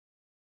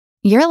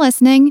You're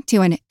listening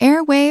to an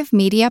Airwave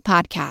Media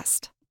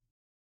Podcast.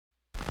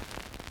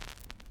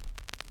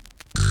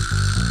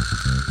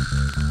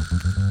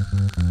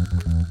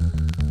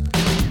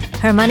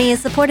 Her Money is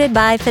supported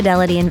by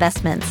Fidelity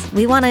Investments.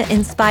 We want to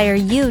inspire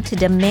you to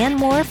demand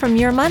more from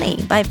your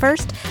money by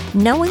first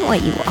knowing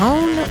what you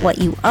own, what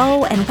you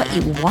owe, and what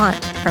you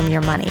want from your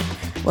money.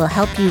 We'll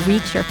help you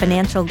reach your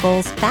financial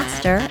goals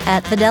faster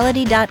at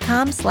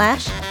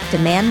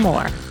fidelity.com/demand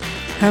more.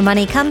 Her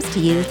Money comes to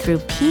you through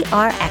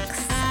PRX.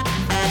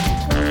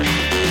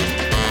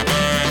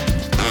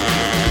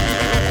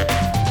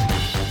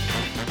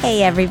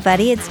 Hey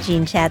everybody, it's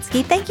Jean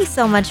Chatzky. Thank you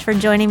so much for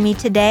joining me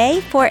today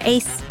for a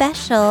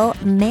special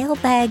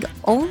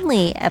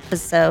mailbag-only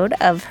episode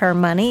of Her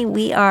Money.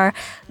 We are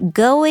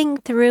going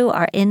through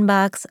our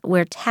inbox.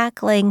 We're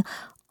tackling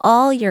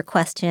all your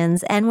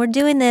questions, and we're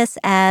doing this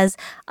as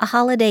a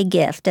holiday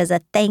gift, as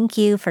a thank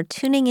you for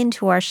tuning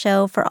into our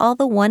show, for all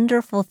the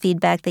wonderful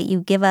feedback that you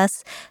give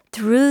us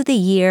through the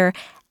year,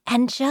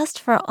 and just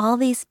for all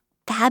these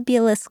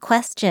fabulous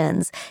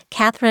questions.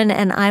 Catherine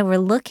and I were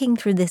looking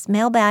through this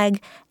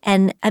mailbag,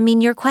 and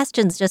your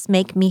questions just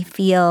make me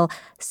feel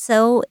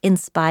so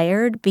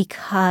inspired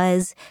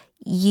because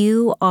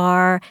you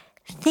are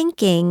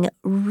thinking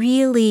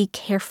really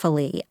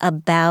carefully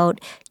about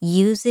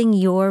using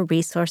your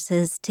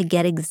resources to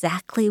get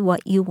exactly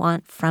what you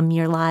want from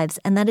your lives.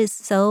 And that is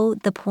so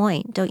the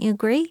point. Don't you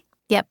agree?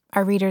 Yep.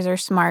 Our readers are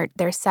smart.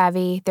 They're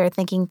savvy. They're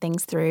thinking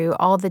things through,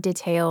 all the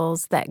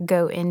details that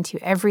go into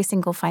every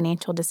single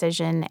financial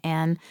decision.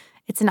 And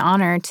it's an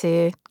honor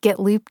to get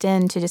looped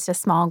into just a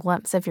small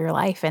glimpse of your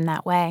life in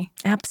that way.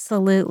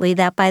 Absolutely.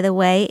 That, by the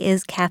way,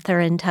 is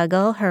Catherine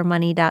Tuggle,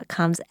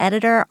 HerMoney.com's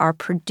editor, our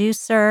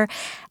producer.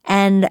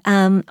 And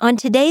on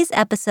today's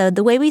episode,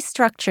 the way we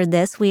structured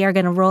this, we are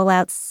going to roll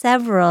out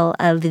several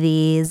of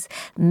these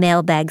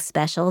mailbag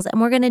specials,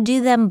 and we're going to do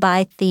them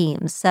by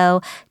theme.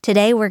 So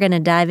today we're going to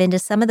dive into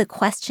some of the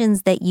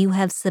questions that you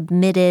have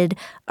submitted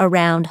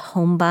around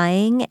home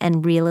buying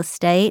and real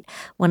estate,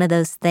 one of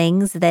those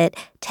things that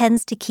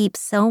tends to keep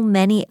so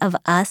many of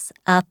us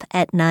up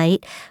at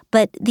night.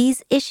 But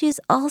these issues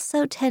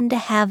also tend to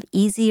have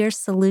easier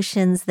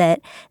solutions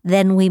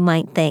than we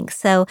might think.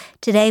 So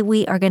today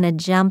we are going to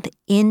jump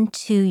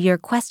into your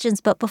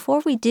questions. But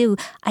before we do,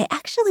 I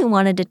actually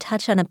wanted to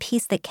touch on a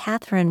piece that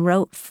Catherine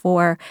wrote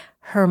for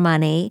Her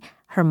Money,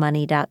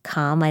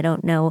 HerMoney.com. I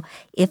don't know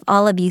if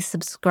all of you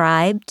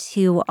subscribe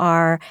to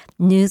our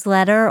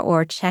newsletter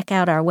or check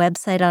out our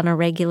website on a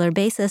regular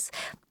basis.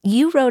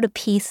 You wrote a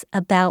piece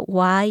about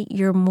why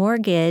your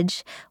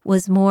mortgage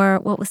was more,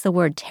 what was the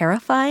word,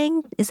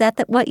 terrifying? Is that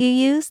what you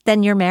used,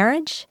 than your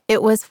marriage?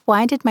 It was,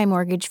 why did my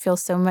mortgage feel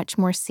so much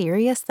more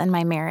serious than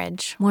my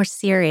marriage? More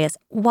serious.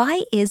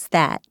 Why is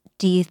that,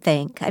 do you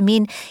think?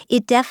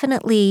 It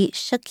definitely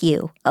shook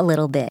you a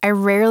little bit. I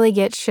rarely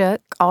get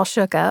all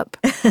shook up.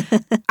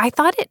 I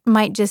thought it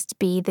might just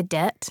be the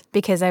debt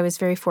because I was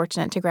very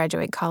fortunate to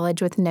graduate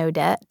college with no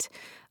debt.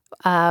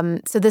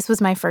 So this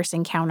was my first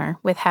encounter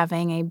with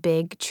having a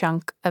big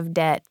chunk of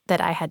debt that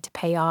I had to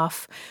pay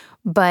off.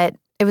 But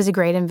it was a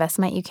great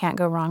investment. You can't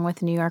go wrong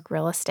with New York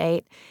real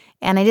estate.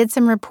 And I did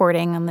some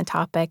reporting on the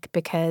topic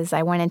because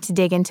I wanted to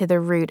dig into the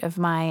root of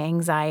my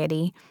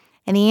anxiety.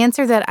 And the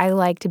answer that I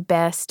liked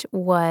best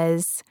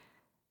was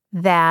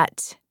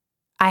that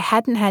I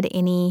hadn't had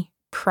any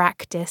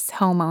practice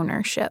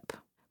homeownership,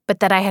 but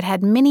that I had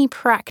had many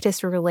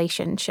practice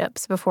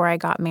relationships before I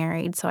got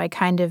married. So I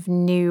kind of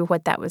knew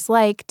what that was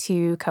like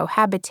to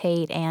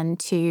cohabitate and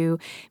to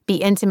be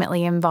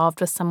intimately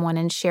involved with someone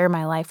and share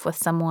my life with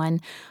someone.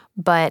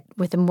 But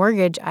with a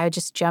mortgage, I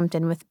just jumped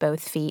in with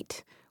both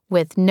feet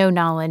with no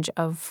knowledge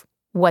of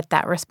what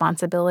that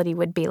responsibility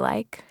would be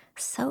like.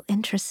 So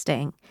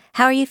interesting.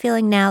 How are you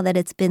feeling now that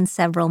it's been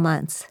several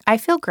months? I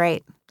feel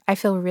great. I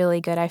feel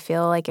really good. I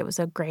feel like it was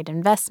a great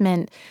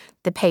investment.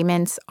 The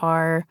payments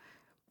are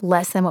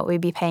less than what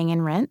we'd be paying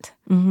in rent.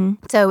 Mm-hmm.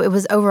 So it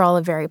was overall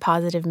a very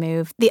positive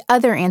move. The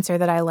other answer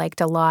that I liked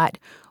a lot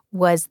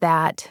was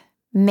that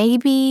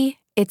maybe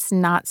it's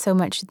not so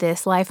much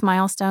this life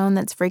milestone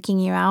that's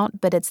freaking you out,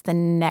 but it's the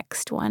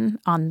next one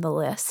on the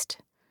list.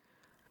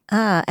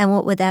 And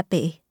what would that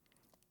be?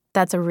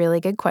 That's a really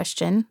good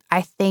question.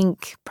 I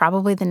think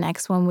probably the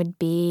next one would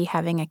be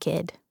having a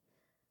kid.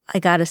 I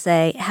gotta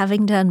say,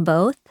 having done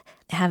both,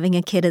 having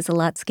a kid is a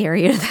lot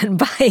scarier than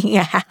buying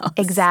a house.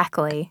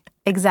 Exactly.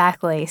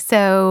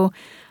 So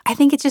I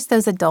think it's just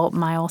those adult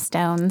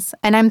milestones.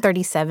 And I'm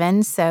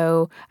 37,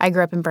 so I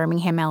grew up in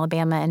Birmingham,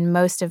 Alabama, and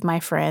most of my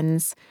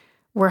friends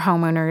were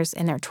homeowners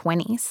in their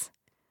 20s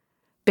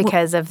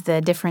because of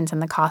the difference in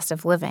the cost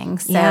of living.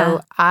 So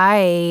Yeah.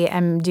 I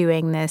am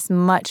doing this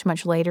much,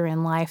 much later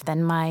in life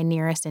than my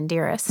nearest and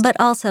dearest. But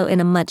also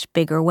in a much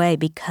bigger way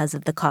because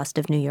of the cost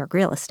of New York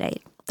real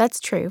estate. That's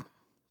true.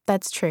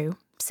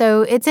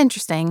 So it's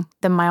interesting,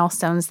 the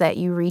milestones that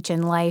you reach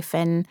in life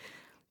and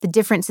the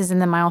differences in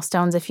the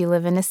milestones if you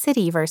live in a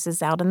city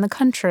versus out in the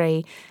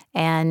country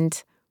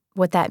and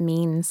what that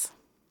means.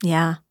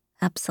 Yeah.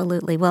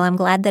 Absolutely. Well, I'm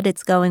glad that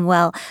it's going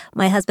well.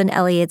 My husband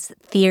Elliot's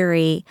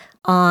theory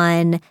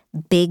on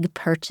big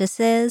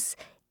purchases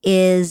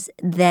is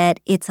that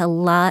it's a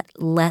lot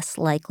less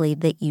likely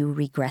that you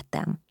regret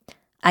them.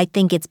 I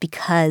think it's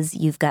because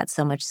you've got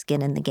so much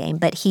skin in the game.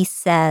 But he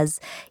says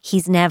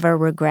he's never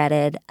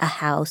regretted a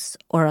house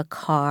or a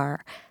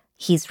car.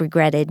 He's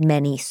regretted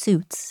many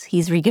suits.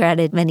 He's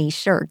regretted many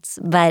shirts.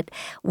 But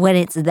when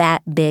it's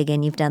that big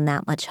and you've done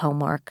that much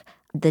homework,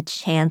 the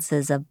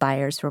chances of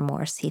buyer's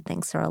remorse, he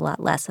thinks, are a lot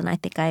less. And I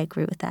think I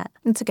agree with that.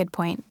 That's a good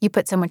point. You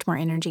put so much more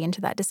energy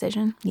into that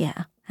decision.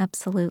 Yeah,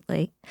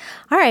 absolutely.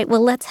 All right,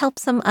 well, let's help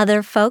some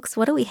other folks.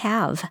 What do we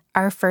have?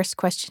 Our first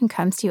question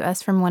comes to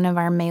us from one of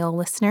our male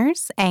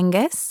listeners,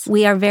 Angus.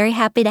 We are very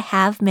happy to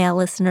have male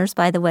listeners,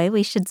 by the way.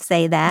 We should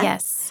say that.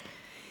 Yes.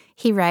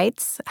 He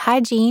writes, "Hi,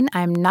 Jean.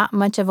 I'm not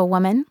much of a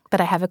woman, but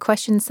I have a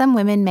question some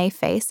women may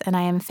face, and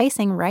I am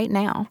facing right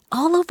now."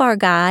 All of our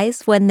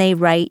guys, when they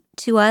write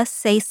to us,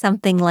 say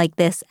something like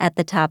this at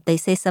the top. They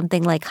say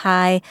something like,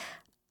 "Hi,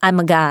 I'm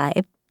a guy,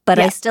 but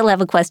I still have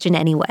a question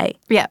anyway."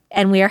 Yeah.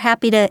 And we are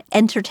happy to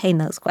entertain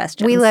those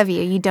questions. We love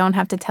you. You don't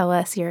have to tell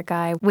us you're a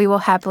guy. We will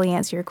happily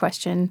answer your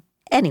question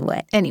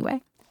Anyway.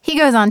 He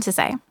goes on to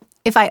say,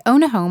 "If I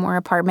own a home or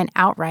apartment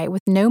outright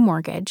with no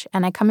mortgage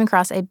and I come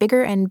across a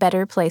bigger and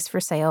better place for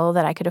sale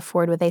that I could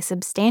afford with a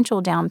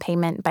substantial down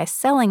payment by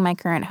selling my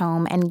current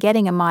home and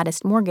getting a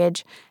modest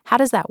mortgage, how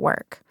does that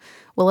work?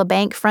 Will a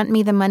bank front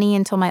me the money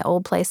until my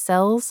old place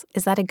sells?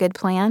 Is that a good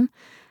plan?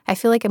 I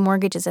feel like a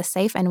mortgage is a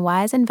safe and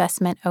wise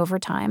investment over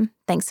time.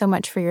 Thanks so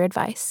much for your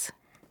advice."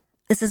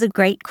 This is a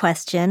great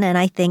question, and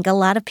I think a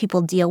lot of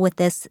people deal with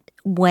this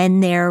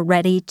when they're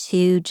ready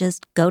to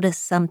just go to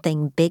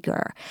something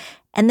bigger.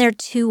 And there are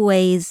two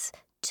ways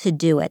to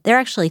do it. There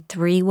are actually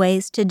three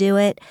ways to do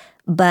it,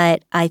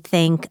 but I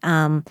think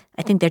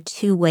there are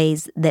two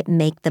ways that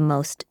make the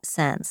most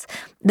sense.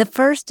 The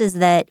first is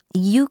that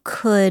you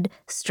could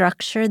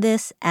structure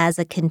this as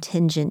a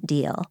contingent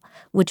deal,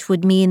 which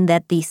would mean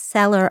that the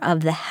seller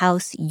of the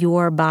house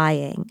you're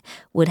buying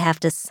would have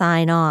to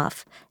sign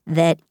off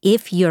that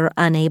if you're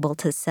unable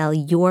to sell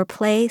your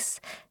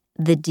place,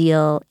 the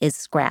deal is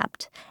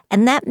scrapped.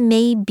 And that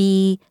may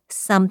be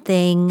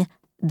something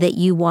that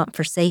you want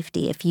for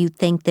safety. If you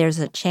think there's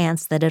a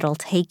chance that it'll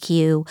take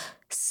you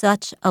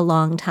such a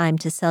long time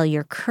to sell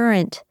your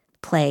current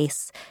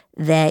place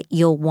that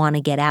you'll want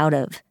to get out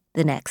of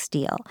the next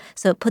deal.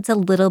 So it puts a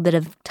little bit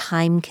of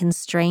time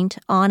constraint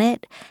on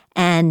it,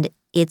 and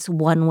it's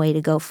one way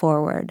to go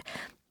forward.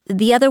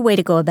 The other way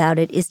to go about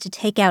it is to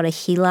take out a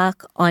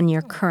HELOC on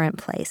your current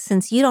place.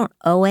 Since you don't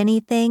owe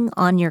anything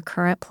on your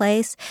current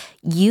place,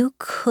 you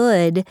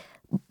could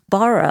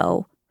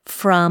borrow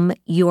from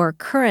your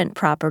current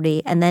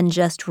property and then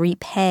just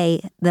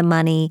repay the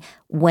money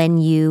when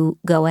you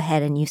go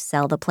ahead and you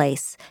sell the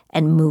place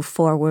and move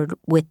forward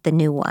with the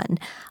new one.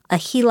 A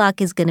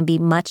HELOC is going to be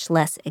much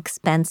less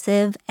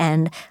expensive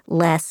and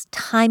less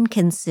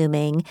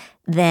time-consuming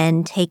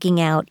than taking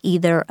out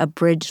either a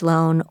bridge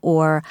loan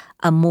or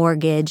a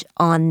mortgage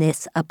on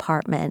this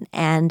apartment.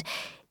 And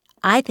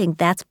I think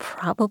that's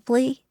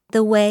probably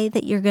the way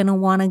that you're going to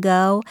want to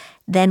go.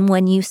 Then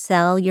when you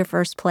sell your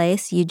first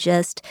place, you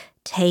just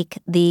take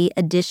the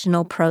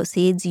additional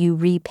proceeds, you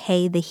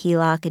repay the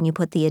HELOC, and you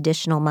put the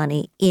additional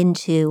money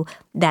into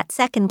that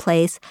second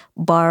place,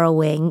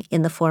 borrowing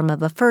in the form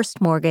of a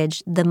first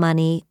mortgage the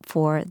money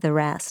for the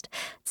rest.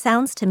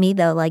 Sounds to me,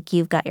 though, like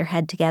you've got your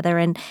head together.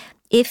 And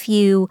if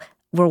you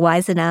were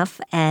wise enough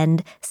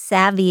and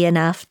savvy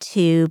enough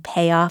to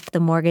pay off the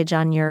mortgage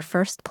on your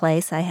first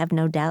place, I have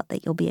no doubt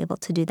that you'll be able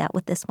to do that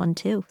with this one,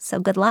 too. So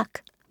good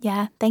luck.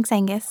 Yeah, thanks,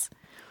 Angus.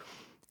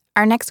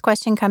 Our next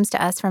question comes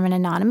to us from an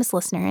anonymous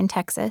listener in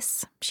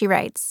Texas. She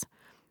writes,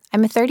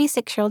 "I'm a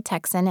 36-year-old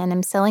Texan and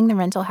am selling the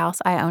rental house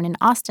I own in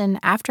Austin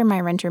after my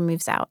renter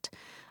moves out.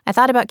 I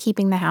thought about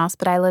keeping the house,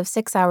 but I live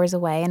 6 hours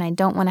away and I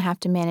don't want to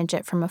have to manage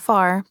it from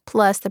afar,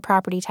 plus the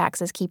property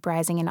taxes keep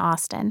rising in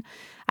Austin.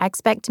 I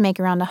expect to make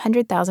around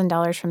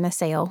 $100,000 from the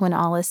sale when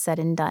all is said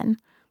and done.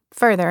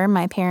 Further,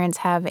 my parents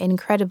have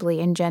incredibly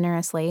and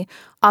generously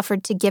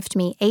offered to gift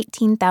me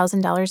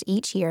 $18,000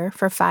 each year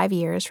for 5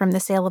 years from the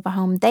sale of a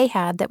home they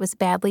had that was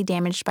badly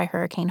damaged by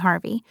Hurricane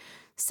Harvey.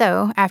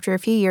 So, after a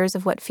few years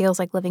of what feels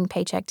like living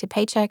paycheck to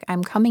paycheck,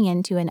 I'm coming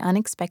into an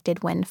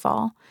unexpected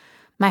windfall.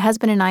 My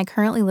husband and I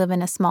currently live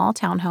in a small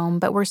townhome,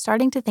 but we're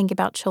starting to think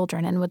about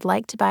children and would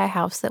like to buy a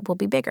house that will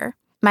be bigger.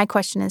 My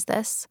question is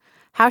this: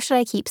 how should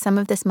I keep some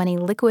of this money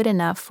liquid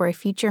enough for a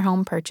future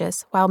home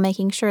purchase while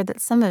making sure that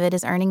some of it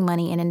is earning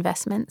money in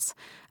investments?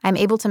 I'm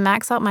able to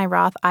max out my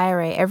Roth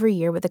IRA every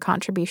year with a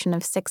contribution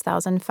of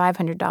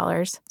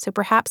 $6,500, so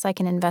perhaps I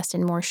can invest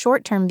in more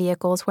short-term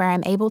vehicles where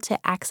I'm able to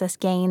access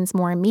gains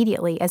more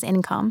immediately as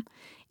income.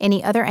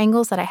 Any other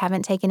angles that I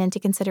haven't taken into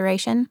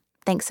consideration?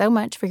 Thanks so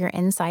much for your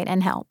insight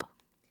and help."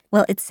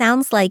 Well, it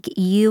sounds like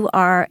you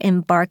are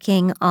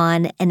embarking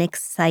on an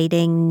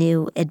exciting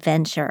new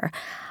adventure.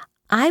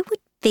 I would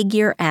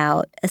figure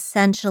out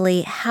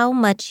essentially how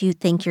much you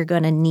think you're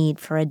going to need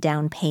for a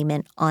down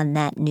payment on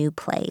that new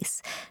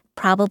place.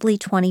 probably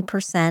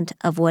 20%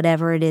 of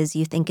whatever it is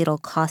you think it'll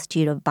cost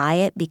you to buy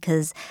it,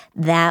 because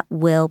that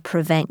will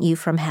prevent you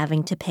from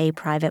having to pay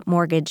private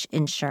mortgage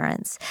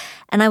insurance.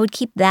 And I would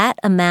keep that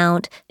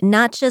amount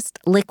not just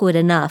liquid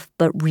enough,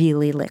 but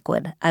really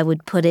liquid. I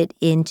would put it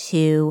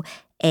into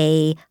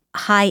a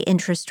high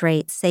interest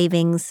rate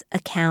savings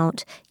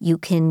account. You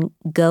can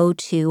go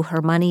to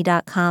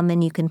hermoney.com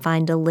and you can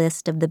find a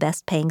list of the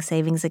best paying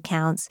savings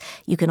accounts.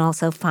 You can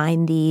also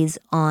find these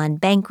on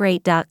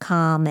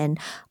bankrate.com and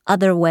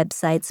other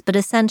websites. But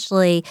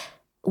essentially,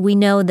 we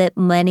know that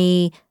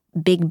many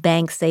big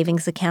bank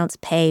savings accounts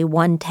pay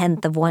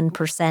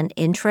 0.1%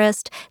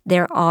 interest.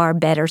 There are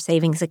better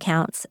savings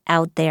accounts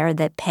out there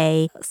that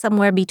pay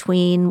somewhere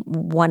between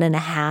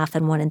 1.5%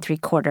 and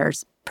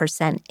 1.75%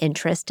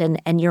 interest,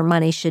 and your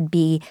money should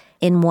be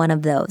in one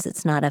of those.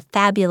 It's not a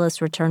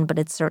fabulous return, but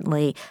it's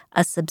certainly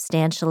a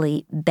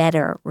substantially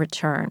better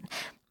return.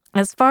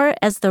 As far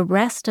as the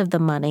rest of the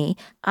money,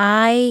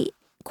 I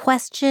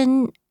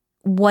question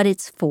what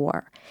it's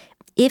for.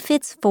 If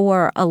it's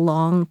for a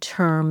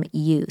long-term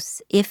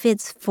use, if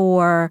it's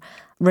for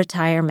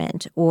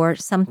retirement or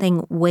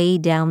something way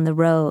down the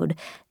road,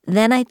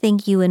 then I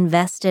think you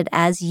invest it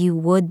as you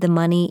would the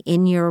money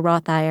in your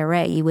Roth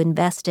IRA. You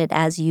invest it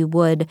as you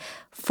would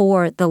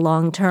for the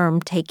long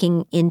term,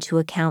 taking into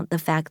account the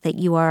fact that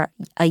you are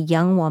a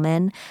young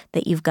woman,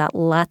 that you've got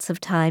lots of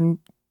time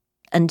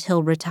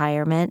until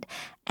retirement,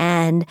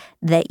 and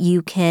that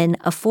you can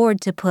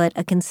afford to put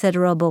a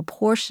considerable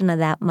portion of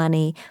that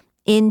money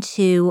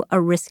into a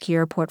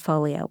riskier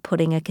portfolio,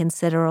 putting a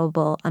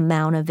considerable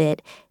amount of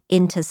it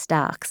into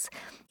stocks.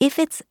 If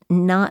it's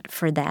not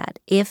for that,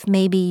 if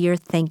maybe you're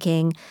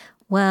thinking,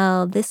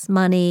 well, this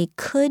money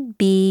could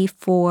be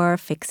for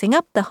fixing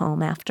up the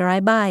home after I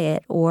buy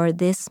it, or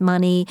this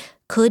money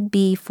could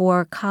be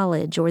for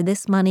college, or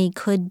this money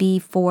could be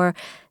for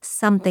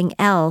something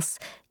else,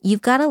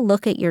 you've got to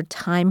look at your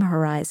time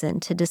horizon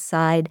to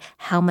decide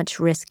how much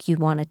risk you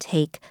want to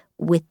take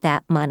with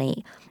that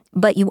money.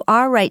 But you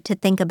are right to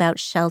think about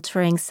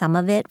sheltering some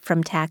of it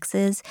from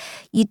taxes.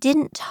 You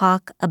didn't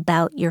talk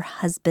about your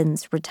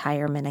husband's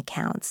retirement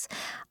accounts.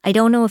 I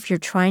don't know if you're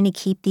trying to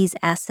keep these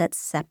assets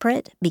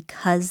separate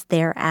because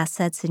they're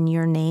assets in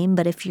your name,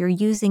 but if you're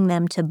using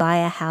them to buy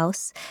a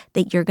house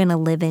that you're going to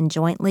live in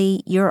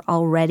jointly, you're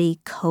already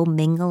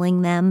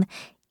commingling them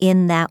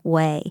in that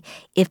way.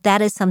 If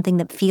that is something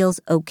that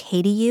feels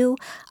okay to you,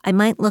 I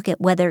might look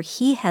at whether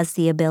he has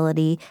the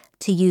ability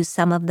to use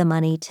some of the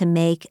money to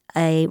make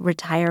a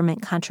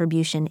retirement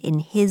contribution in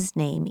his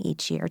name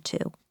each year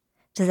too.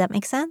 Does that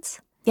make sense?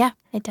 Yeah,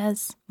 it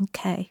does.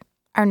 Okay.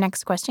 Our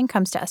next question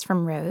comes to us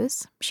from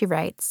Rose. She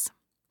writes,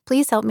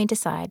 "Please help me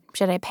decide,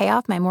 should I pay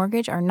off my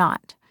mortgage or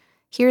not?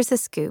 Here's the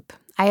scoop.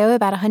 I owe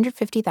about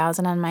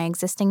 $150,000 on my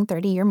existing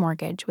 30-year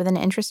mortgage with an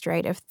interest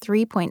rate of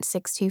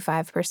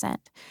 3.625%.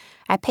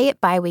 I pay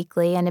it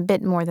biweekly and a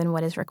bit more than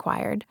what is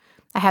required.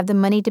 I have the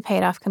money to pay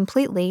it off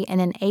completely in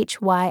an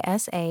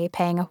HYSA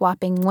paying a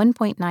whopping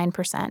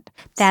 1.9%.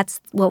 That's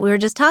what we were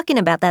just talking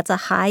about. That's a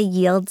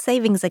high-yield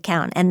savings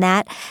account. And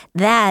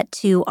that,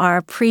 to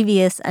our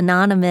previous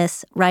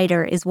anonymous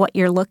writer, is what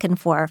you're looking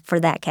for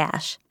that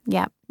cash.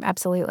 Yeah,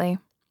 absolutely.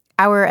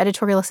 Our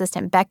editorial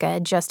assistant,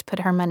 Becca, just put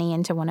her money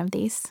into one of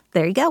these.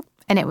 There you go.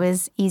 And it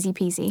was easy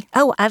peasy.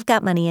 Oh, I've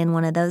got money in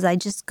one of those. I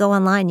just go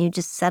online. You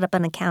just set up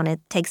an account. It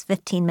takes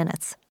 15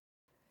 minutes.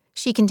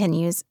 She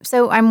continues,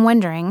 "So I'm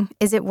wondering,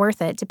 is it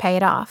worth it to pay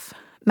it off?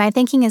 My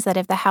thinking is that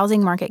if the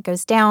housing market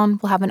goes down,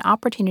 we'll have an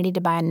opportunity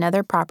to buy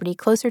another property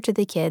closer to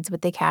the kids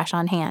with the cash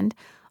on hand.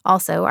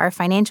 Also, our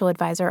financial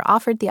advisor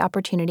offered the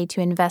opportunity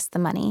to invest the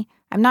money.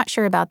 I'm not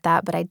sure about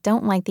that, but I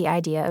don't like the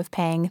idea of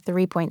paying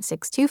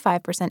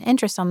 3.625%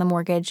 interest on the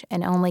mortgage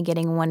and only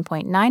getting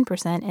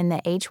 1.9% in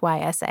the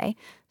HYSA.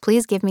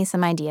 Please give me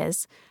some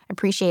ideas.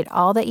 Appreciate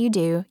all that you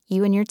do.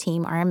 You and your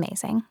team are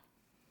amazing."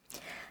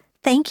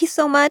 Thank you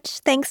so much.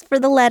 Thanks for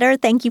the letter.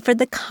 Thank you for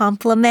the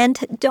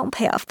compliment. Don't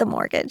pay off the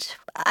mortgage.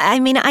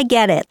 I mean, I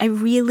get it. I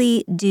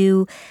really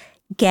do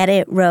get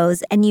it,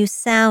 Rose. And you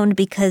sound,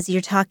 because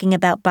you're talking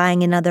about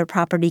buying another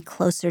property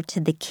closer to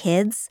the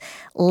kids,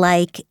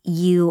 like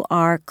you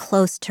are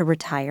close to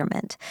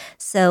retirement.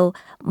 So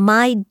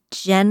my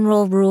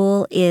general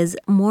rule is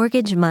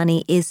mortgage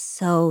money is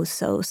so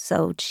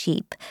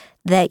cheap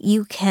that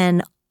you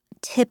can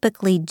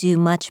typically do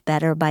much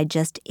better by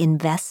just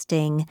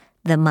investing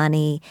the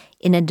money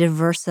in a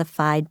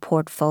diversified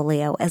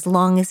portfolio, as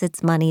long as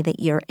it's money that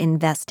you're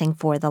investing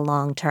for the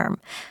long term.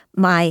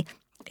 My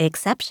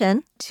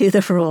exception to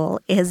the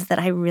rule is that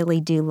I really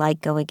do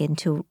like going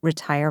into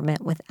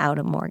retirement without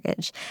a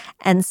mortgage.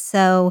 And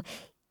so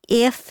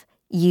if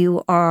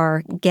you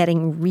are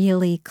getting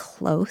really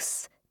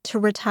close to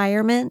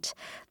retirement,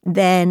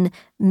 then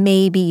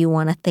maybe you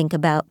want to think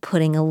about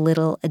putting a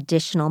little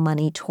additional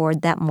money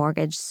toward that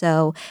mortgage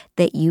so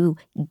that you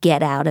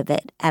get out of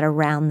it at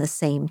around the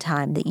same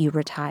time that you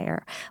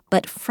retire.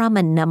 But from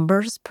a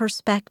numbers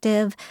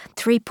perspective,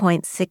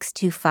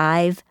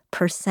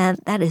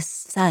 3.625%, that is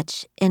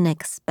such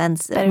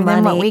inexpensive Better money.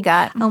 than what we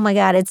got. Oh my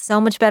God, it's so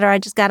much better. I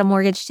just got a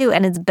mortgage too,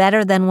 and it's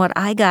better than what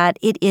I got.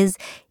 It is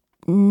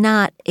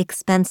not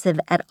expensive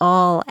at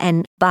all.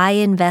 And by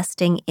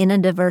investing in a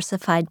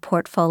diversified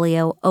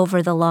portfolio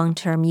over the long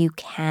term, you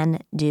can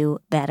do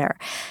better.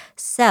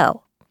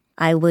 So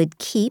I would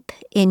keep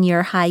in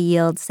your high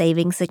yield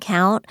savings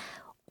account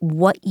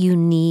what you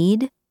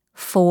need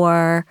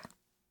for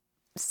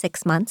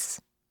 6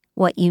 months,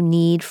 what you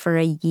need for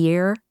a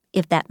year,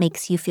 if that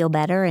makes you feel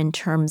better in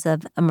terms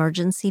of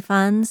emergency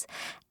funds.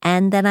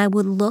 And then I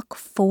would look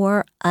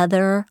for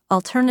other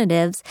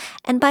alternatives.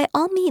 And by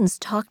all means,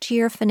 talk to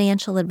your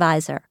financial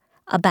advisor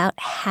about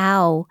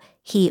how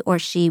he or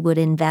she would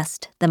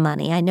invest the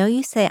money. I know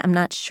you say, I'm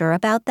not sure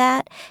about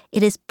that.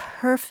 It is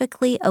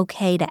perfectly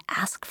okay to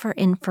ask for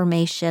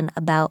information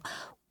about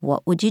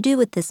what would you do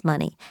with this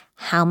money?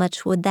 How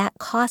much would that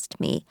cost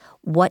me?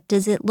 What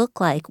does it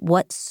look like?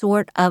 What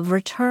sort of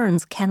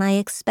returns can I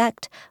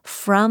expect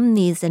from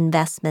these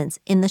investments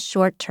in the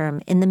short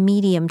term, in the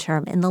medium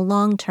term, in the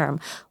long term?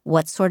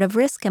 What sort of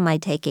risk am I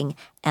taking?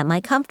 Am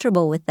I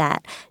comfortable with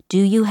that? Do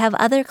you have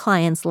other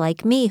clients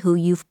like me who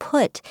you've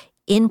put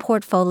in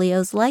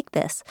portfolios like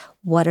this?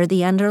 What are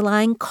the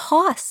underlying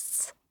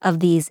costs of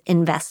these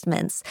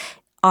investments?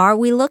 Are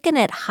we looking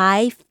at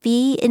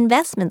high-fee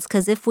investments?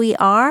 Because if we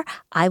are,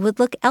 I would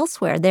look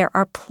elsewhere. There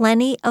are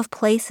plenty of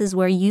places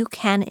where you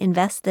can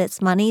invest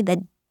this money that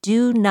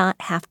do not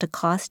have to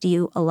cost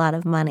you a lot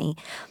of money.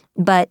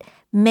 But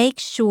make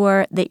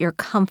sure that you're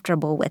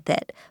comfortable with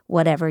it,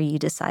 whatever you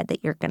decide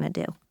that you're going to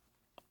do.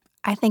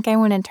 I think I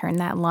want to turn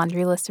that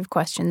laundry list of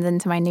questions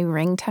into my new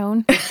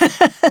ringtone.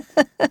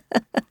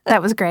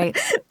 That was great.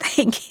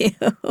 Thank you.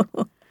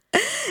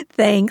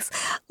 Thanks.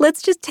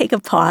 Let's just take a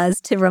pause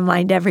to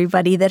remind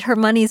everybody that Her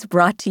Money is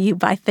brought to you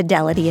by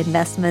Fidelity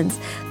Investments.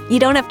 You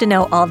don't have to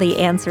know all the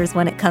answers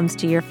when it comes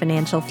to your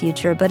financial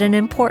future, but an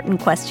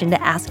important question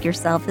to ask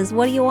yourself is,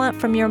 what do you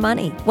want from your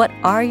money? What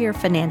are your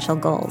financial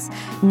goals?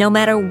 No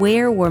matter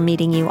where we're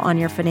meeting you on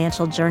your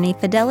financial journey,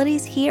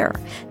 Fidelity's here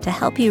to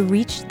help you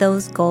reach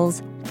those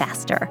goals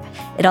faster.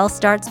 It all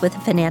starts with a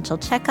financial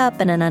checkup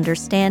and an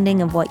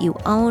understanding of what you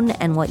own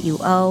and what you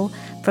owe.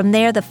 From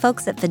there, the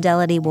folks at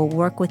Fidelity will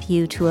work with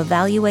you to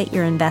evaluate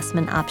your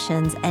investment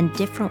options and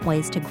different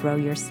ways to grow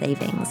your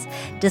savings.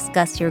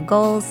 Discuss your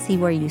goals, see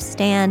where you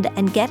stand,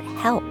 and get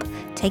help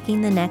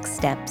taking the next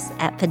steps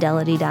at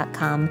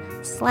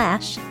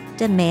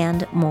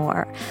fidelity.com/demand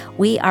more.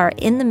 We are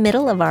in the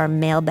middle of our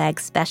mailbag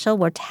special.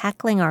 We're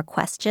tackling our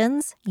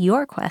questions,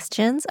 your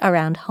questions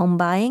around home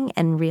buying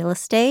and real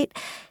estate.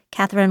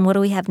 Catherine, what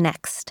do we have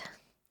next?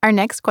 Our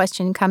next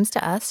question comes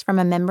to us from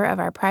a member of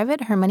our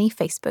private Her Money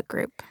Facebook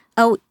group.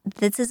 Oh,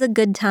 this is a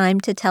good time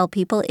to tell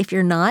people, if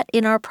you're not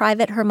in our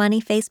private Her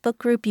Money Facebook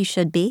group, you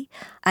should be.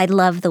 I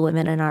love the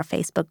women in our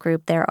Facebook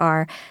group. There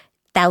are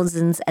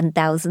thousands and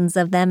thousands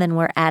of them, and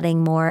we're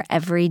adding more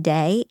every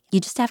day.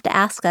 You just have to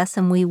ask us,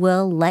 and we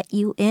will let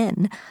you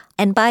in.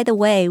 And by the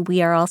way,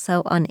 we are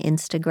also on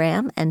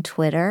Instagram and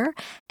Twitter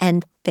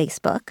and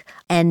Facebook.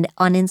 And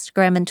on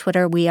Instagram and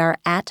Twitter, we are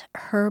at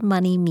Her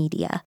Money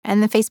Media.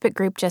 And the Facebook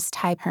group, just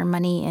type Her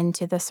Money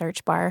into the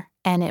search bar,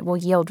 and it will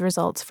yield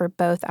results for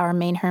both our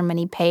main Her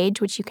Money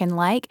page, which you can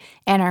like,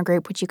 and our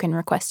group, which you can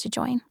request to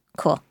join.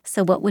 Cool.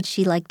 So what would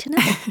she like to know?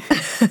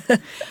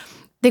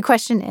 The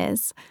question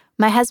is,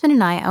 my husband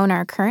and I own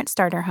our current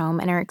starter home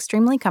and are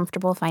extremely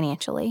comfortable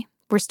financially.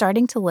 We're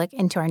starting to look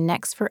into our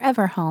next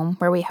forever home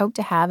where we hope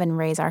to have and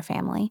raise our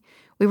family.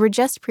 We were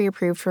just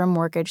pre-approved for a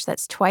mortgage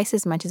that's twice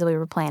as much as we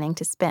were planning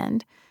to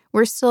spend.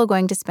 We're still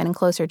going to spend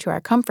closer to our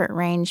comfort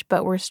range,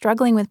 but we're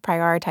struggling with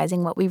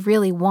prioritizing what we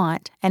really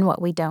want and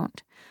what we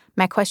don't.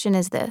 My question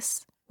is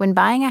this: when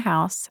buying a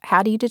house,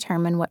 how do you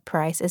determine what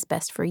price is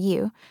best for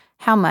you?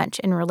 How much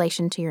in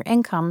relation to your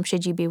income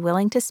should you be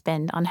willing to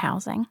spend on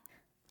housing?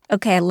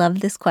 Okay, I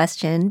love this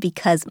question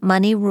because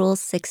Money Rule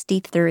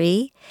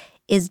 63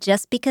 is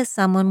just because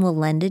someone will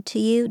lend it to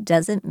you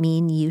doesn't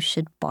mean you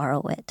should borrow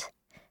it.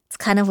 It's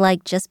kind of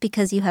like just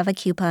because you have a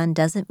coupon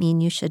doesn't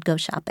mean you should go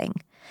shopping.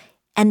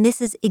 And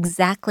this is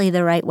exactly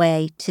the right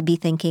way to be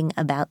thinking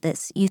about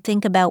this. You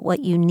think about what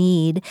you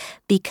need,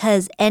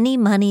 because any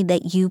money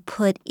that you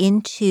put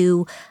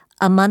into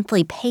a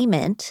monthly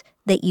payment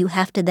that you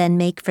have to then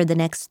make for the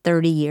next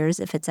 30 years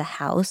if it's a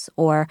house,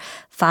 or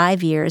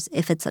 5 years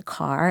if it's a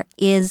car,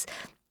 is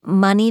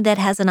money that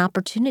has an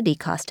opportunity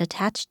cost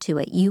attached to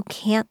it. You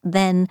can't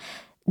then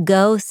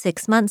go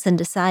 6 months and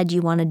decide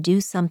you want to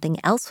do something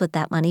else with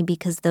that money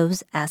because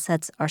those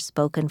assets are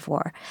spoken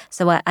for.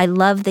 So I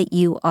love that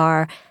you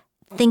are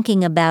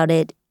thinking about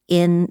it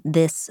in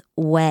this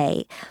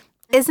way.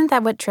 Isn't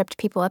that what tripped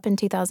people up in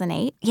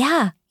 2008?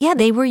 Yeah,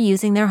 they were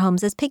using their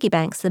homes as piggy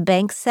banks. The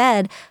bank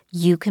said,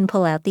 you can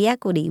pull out the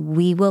equity.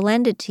 We will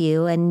lend it to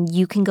you, and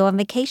you can go on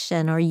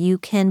vacation, or you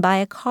can buy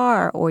a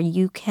car, or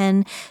you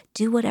can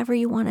do whatever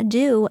you want to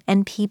do.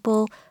 And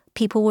people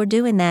were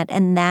doing that,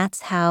 and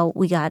that's how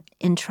we got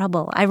in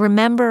trouble. I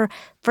remember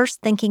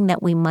first thinking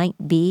that we might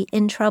be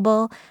in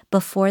trouble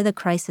before the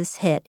crisis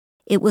hit.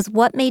 It was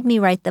what made me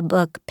write the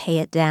book, Pay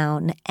It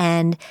Down.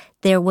 And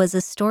there was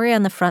a story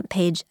on the front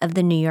page of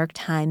the New York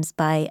Times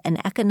by an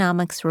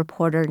economics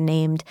reporter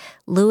named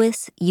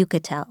Louis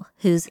Uchitel,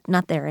 who's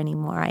not there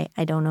anymore.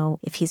 I don't know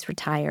if he's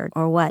retired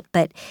or what,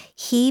 but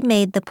he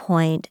made the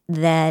point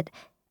that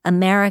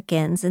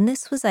Americans, and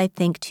this was, I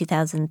think,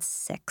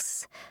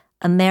 2006,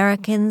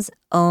 Americans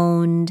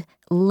owned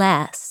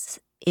less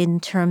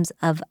in terms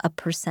of a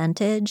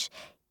percentage,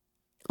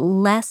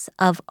 less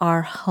of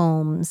our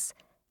homes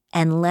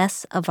and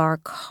less of our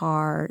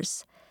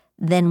cars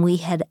than we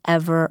had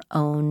ever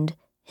owned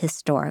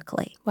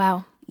historically.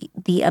 Wow.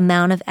 The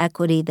amount of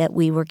equity that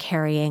we were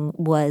carrying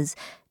was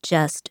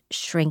just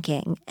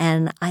shrinking.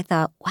 And I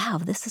thought, wow,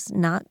 this is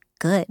not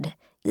good.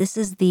 This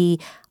is the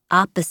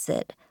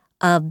opposite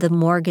of the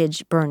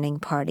mortgage burning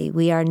party.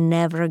 We are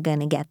never going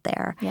to get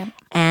there. Yep.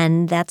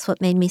 And that's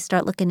what made me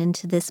start looking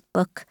into this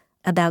book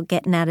about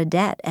getting out of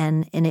debt.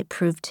 And it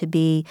proved to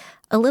be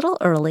a little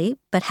early,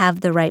 but have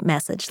the right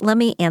message. Let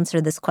me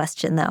answer this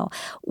question, though.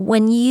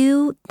 When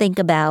you think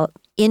about,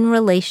 in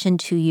relation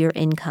to your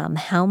income,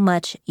 how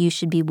much you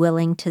should be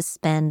willing to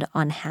spend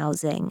on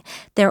housing,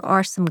 there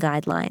are some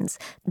guidelines.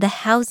 The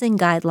housing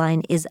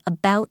guideline is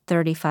about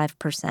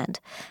 35%.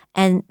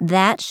 And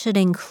that should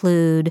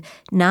include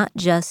not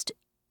just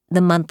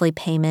the monthly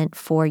payment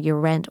for your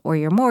rent or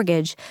your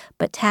mortgage,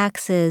 but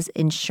taxes,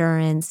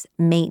 insurance,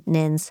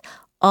 maintenance,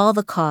 all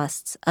the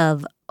costs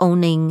of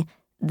owning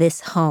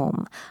this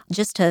home.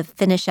 Just to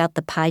finish out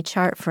the pie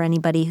chart for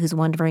anybody who's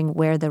wondering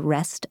where the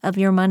rest of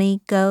your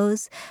money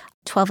goes,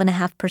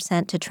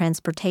 12.5% to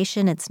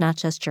transportation. It's not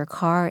just your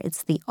car,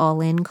 it's the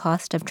all-in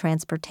cost of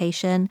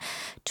transportation.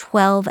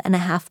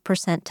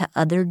 12.5% to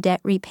other debt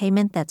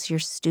repayment. That's your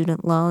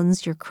student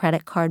loans, your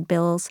credit card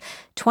bills.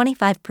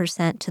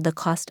 25% to the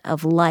cost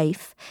of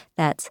life.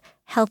 That's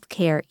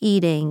healthcare,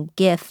 eating,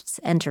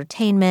 gifts,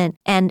 entertainment,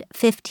 and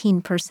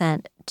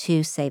 15%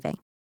 to saving.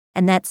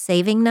 And that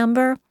saving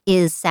number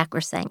is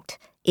sacrosanct.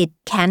 It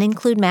can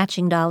include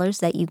matching dollars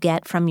that you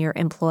get from your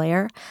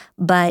employer,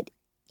 but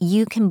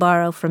you can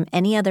borrow from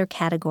any other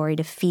category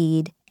to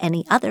feed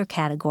any other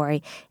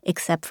category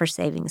except for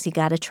savings. You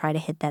got to try to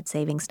hit that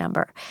savings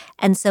number.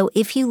 And so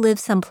if you live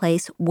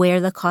someplace where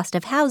the cost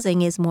of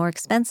housing is more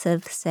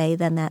expensive, say,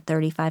 than that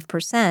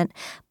 35%,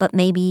 but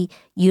maybe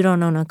you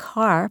don't own a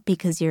car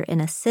because you're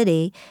in a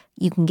city,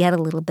 you can get a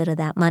little bit of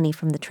that money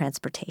from the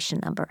transportation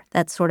number.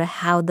 That's sort of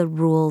how the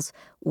rules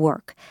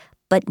work.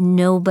 But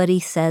nobody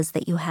says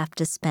that you have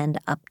to spend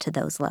up to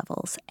those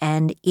levels.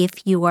 And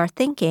if you are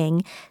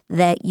thinking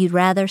that you'd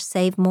rather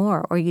save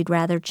more or you'd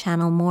rather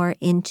channel more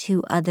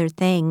into other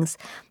things,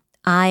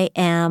 I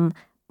am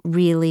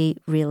really,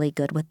 really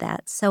good with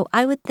that. So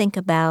I would think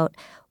about,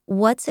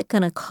 what's it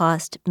going to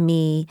cost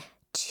me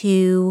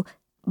to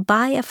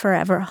buy a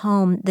forever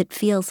home that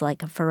feels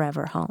like a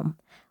forever home?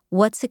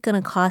 What's it going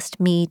to cost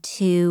me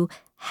to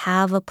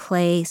have a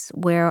place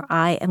where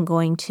I am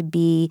going to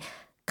be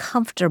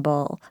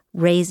comfortable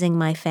raising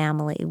my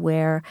family,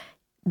 where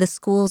the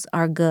schools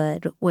are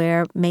good,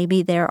 where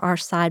maybe there are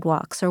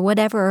sidewalks or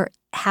whatever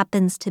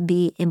happens to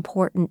be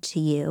important to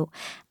you?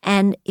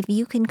 And if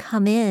you can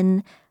come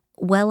in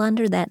well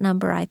under that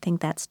number, I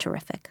think that's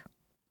terrific.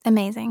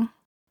 Amazing.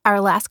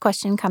 Our last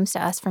question comes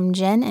to us from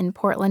Jen in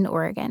Portland,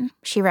 Oregon.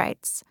 She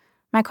writes,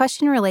 "My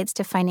question relates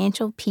to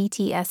financial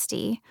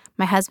PTSD.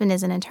 My husband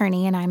is an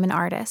attorney and I'm an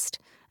artist.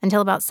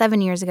 Until about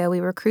 7 years ago,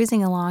 we were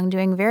cruising along,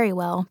 doing very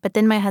well, but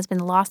then my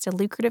husband lost a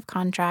lucrative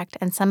contract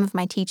and some of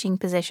my teaching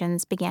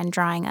positions began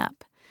drying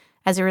up.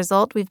 As a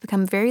result, we've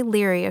become very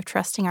leery of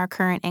trusting our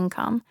current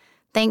income.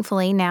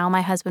 Thankfully, now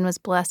my husband was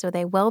blessed with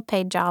a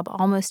well-paid job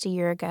almost a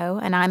year ago,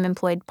 and I'm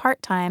employed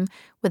part-time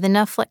with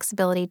enough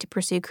flexibility to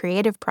pursue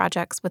creative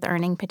projects with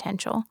earning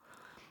potential.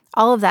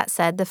 All of that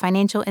said, the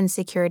financial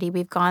insecurity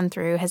we've gone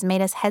through has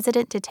made us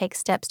hesitant to take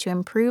steps to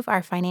improve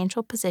our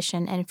financial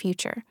position and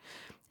future.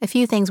 A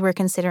few things we're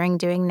considering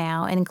doing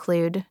now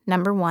include,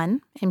 number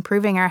 1,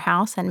 improving our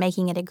house and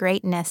making it a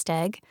great nest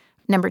egg.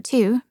 Number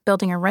 2,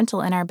 building a rental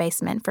in our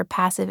basement for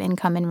passive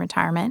income in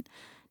retirement.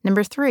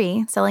 Number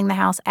 3, selling the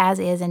house as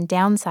is and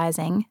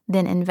downsizing,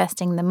 then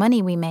investing the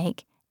money we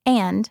make.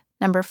 And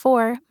number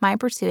 4, my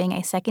pursuing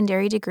a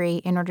secondary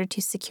degree in order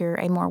to secure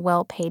a more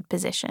well-paid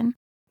position.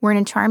 We're in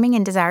a charming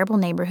and desirable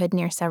neighborhood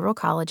near several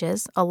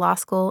colleges, a law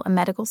school, a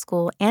medical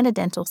school, and a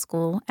dental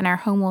school, and our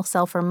home will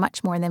sell for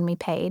much more than we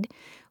paid.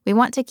 We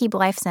want to keep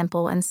life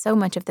simple, and so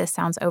much of this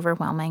sounds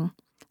overwhelming.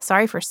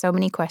 Sorry for so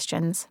many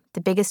questions.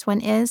 The biggest one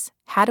is,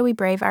 how do we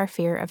brave our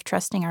fear of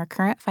trusting our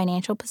current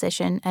financial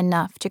position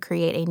enough to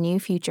create a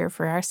new future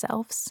for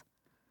ourselves?"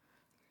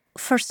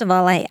 First of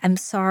all, I'm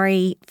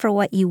sorry for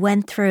what you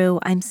went through.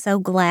 I'm so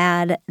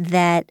glad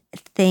that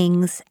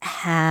things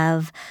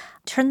have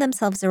turned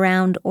themselves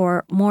around,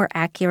 or more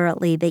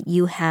accurately, that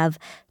you have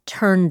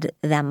turned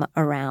them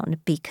around,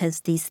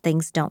 because these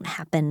things don't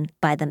happen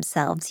by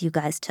themselves. You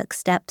guys took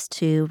steps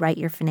to right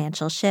your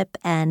financial ship,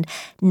 and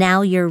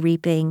now you're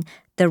reaping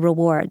the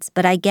rewards.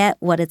 But I get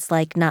what it's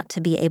like not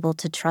to be able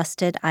to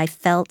trust it. I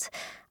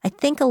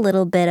think a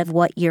little bit of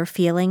what you're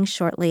feeling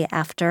shortly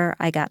after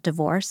I got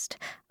divorced.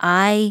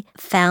 I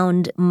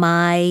found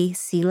my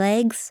sea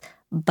legs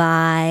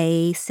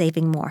by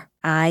saving more.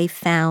 I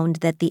found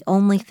that the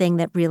only thing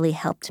that really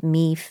helped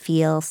me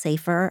feel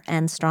safer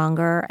and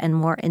stronger and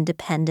more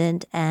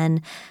independent,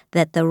 and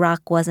that the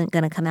rock wasn't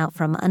going to come out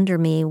from under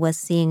me, was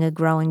seeing a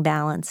growing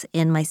balance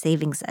in my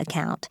savings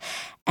account.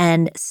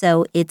 And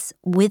so it's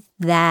with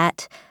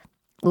that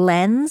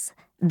lens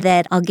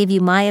that I'll give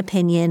you my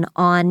opinion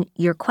on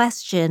your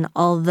question,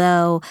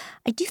 although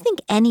I do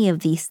think any of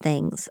these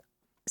things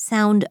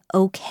sound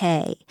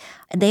okay.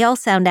 They all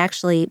sound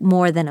actually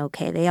more than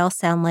okay. They all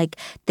sound like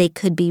they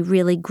could be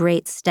really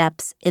great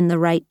steps in the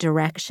right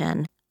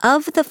direction.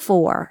 Of the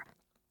four,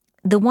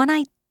 the one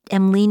I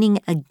am leaning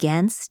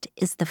against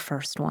is the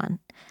first one,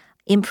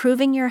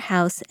 improving your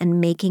house and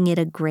making it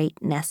a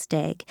great nest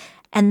egg.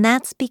 And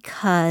that's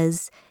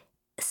because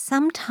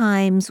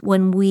sometimes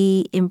when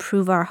we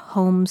improve our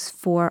homes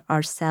for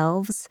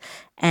ourselves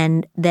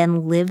and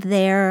then live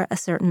there a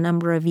certain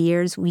number of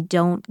years, we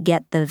don't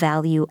get the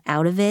value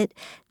out of it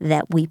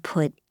that we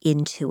put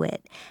into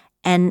it.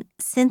 And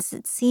since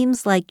it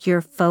seems like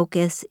your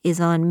focus is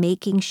on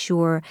making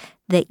sure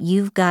that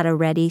you've got a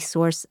ready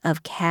source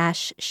of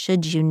cash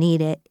should you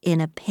need it in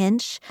a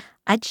pinch,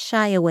 I'd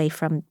shy away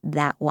from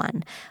that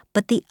one.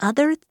 But the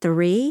other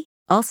three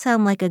all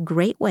sound like a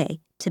great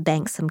way to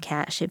bank some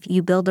cash. If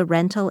you build a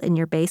rental in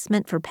your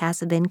basement for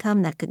passive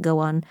income, that could go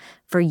on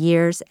for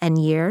years and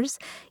years.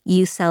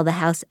 You sell the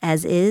house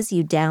as is,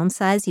 you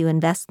downsize, you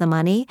invest the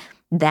money.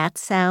 That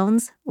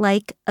sounds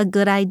like a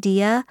good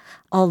idea.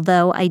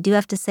 Although I do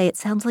have to say, it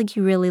sounds like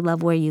you really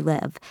love where you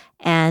live.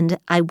 And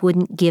I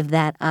wouldn't give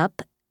that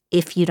up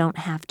if you don't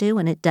have to,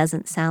 and it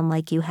doesn't sound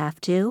like you have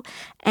to.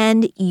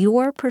 And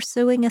you're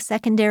pursuing a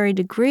secondary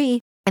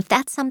degree. If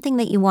that's something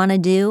that you want to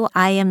do,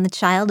 I am the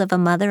child of a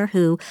mother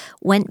who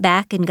went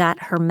back and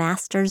got her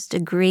master's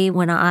degree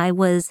when I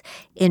was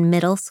in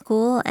middle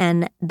school,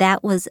 and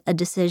that was a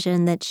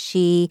decision that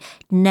she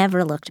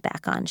never looked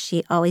back on.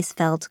 She always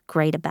felt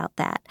great about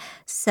that.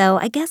 So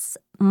I guess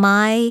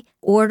my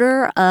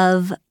order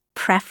of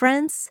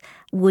preference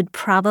would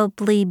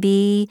probably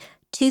be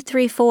 2,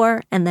 3,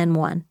 4, and then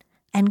 1.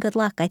 And good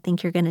luck. I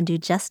think you're going to do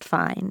just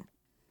fine.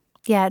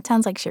 Yeah, it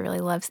sounds like she really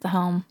loves the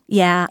home.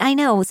 Yeah, I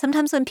know.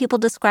 Sometimes when people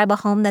describe a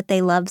home that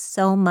they love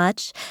so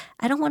much,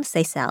 I don't want to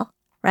say sell,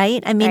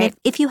 right? I mean, Right.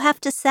 if you have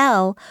to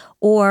sell,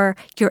 or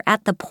you're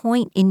at the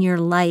point in your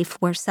life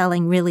where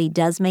selling really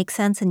does make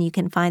sense and you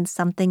can find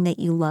something that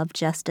you love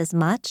just as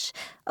much,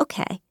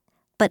 okay.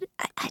 But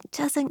it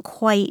doesn't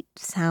quite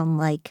sound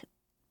like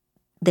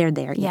they're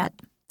there yet.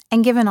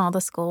 And given all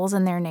the schools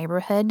in their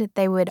neighborhood,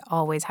 they would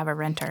always have a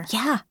renter.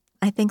 Yeah,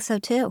 I think so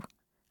too.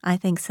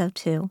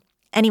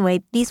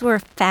 Anyway, these were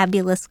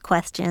fabulous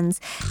questions.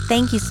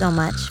 Thank you so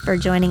much for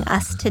joining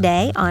us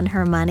today on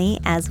Her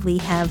Money as we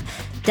have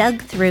dug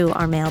through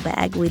our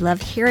mailbag. We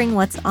love hearing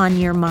what's on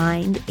your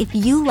mind. If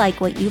you like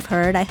what you've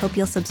heard, I hope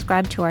you'll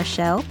subscribe to our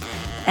show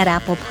at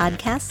Apple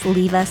Podcasts.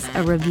 Leave us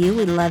a review.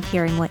 We love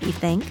hearing what you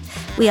think.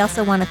 We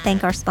also want to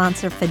thank our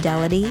sponsor,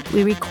 Fidelity.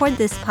 We record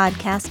this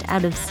podcast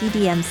out of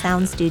CDM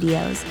Sound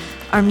Studios.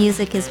 Our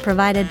music is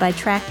provided by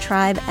Track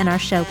Tribe, and our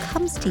show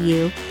comes to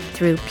you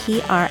through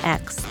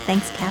PRX.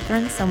 Thanks,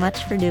 Catherine, so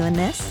much for doing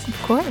this. Of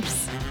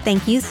course.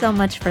 Thank you so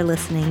much for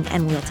listening,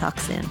 and we'll talk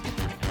soon.